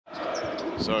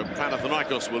So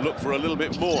Panathinaikos will look for a little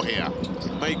bit more here.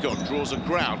 Macon draws a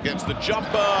crowd, gets the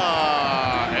jumper,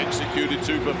 executed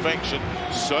to perfection.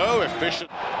 So efficient.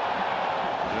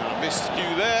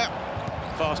 Miscue there.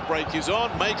 Fast break is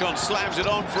on. Macon slams it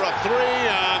on for a three,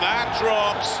 and that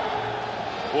drops.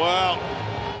 Well,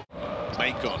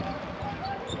 Macon.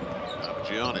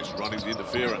 Giannis running the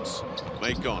interference.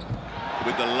 Macon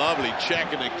with the lovely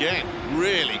check, and again,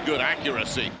 really good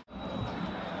accuracy.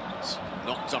 It's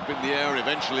knocked up in the air.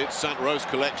 Eventually, it's St. Rose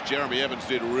collects. Jeremy Evans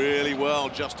did really well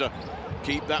just to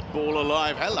keep that ball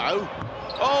alive. Hello.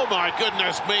 Oh, my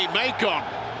goodness me. Macon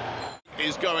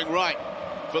is going right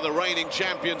for the reigning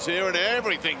champions here, and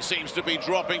everything seems to be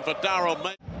dropping for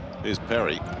Daryl. Here's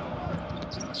Perry.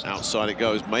 Outside it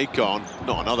goes. Macon.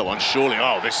 Not another one, surely.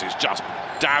 Oh, this is just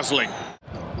dazzling.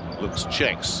 Looks,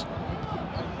 checks.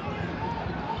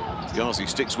 Ghazi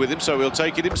sticks with him, so he'll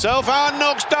take it himself and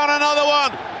knocks down another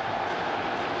one.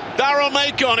 Daryl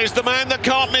Macon is the man that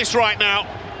can't miss right now.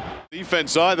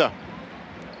 Defense either.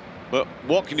 But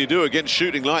what can you do against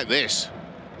shooting like this?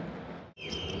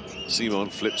 Simon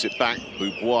flips it back.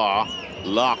 Boubois,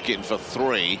 Larkin for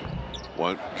three.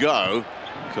 Won't go.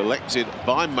 Collected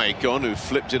by Macon, who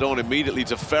flipped it on immediately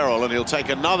to Ferrell, and he'll take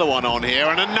another one on here,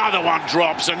 and another one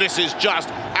drops, and this is just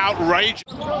outrageous.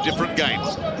 Different game.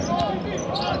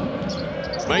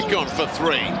 Macon for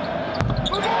three.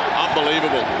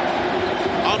 Unbelievable.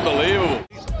 Unbelievable.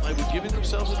 They were giving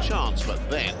themselves a chance, but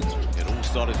then it all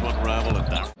started to unravel, and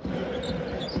Daryl.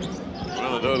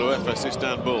 Anadolu, Efes,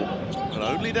 Istanbul, but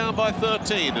only down by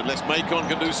 13 unless Macon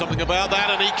can do something about that,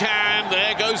 and he can.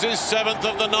 There goes his seventh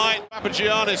of the night.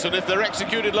 Giannis, and if they're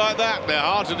executed like that, they're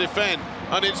hard to defend,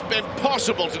 and it's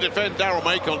impossible to defend Daryl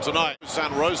Macon tonight.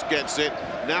 St. Rose gets it.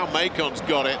 Now Macon's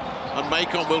got it, and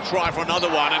Macon will try for another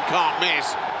one and can't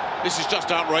miss. This is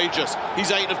just outrageous.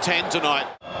 He's 8 of 10 tonight.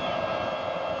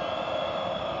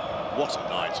 What a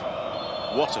night.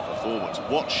 What a performance.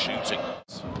 What shooting.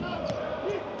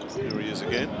 Here he is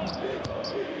again.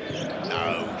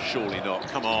 No, surely not.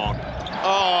 Come on.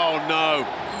 Oh, no.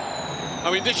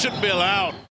 I mean, this shouldn't be allowed.